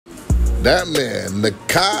That man,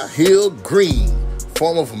 Nikhai Hill Green,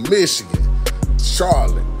 former from Michigan,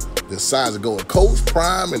 Charlotte, decides to go with Coach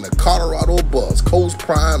Prime in the Colorado bus. Coach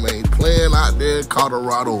Prime ain't playing out there in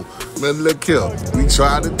Colorado. Man, look here. We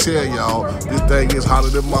tried to tell y'all this thing is hotter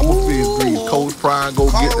than Mama Fish Grease. Coach Prime go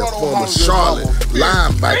get the former Charlotte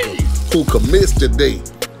linebacker who commits today.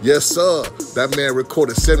 Yes, sir. That man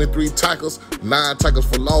recorded 73 tackles, 9 tackles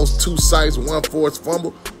for loss, 2 sacks, 1 forced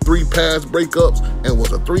fumble, 3 pass breakups, and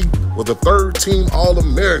was a third-team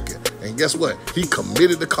All-American. And guess what? He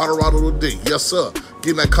committed to Colorado today. Yes, sir.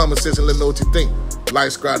 Get in that comment section and let me know what you think. Like,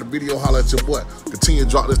 subscribe to the video, holler at your boy. Continue to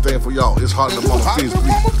drop this thing for y'all. It's hard to Mama Fish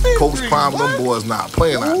Grease. Coach Prime, them boys not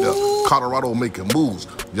playing out there. Colorado making moves.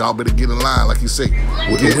 Y'all better get in line, like you say.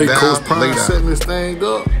 With the way Coach Prime setting this thing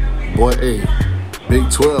up, boy, hey, Big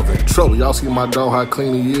 12 in trouble. Y'all see my dog, how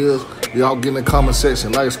clean he is? Y'all get in the comment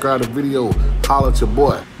section, like, subscribe to the video, holler at your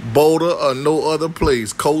boy. Boulder or no other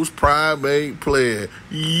place, Coach Prime ain't playing.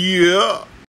 Yeah.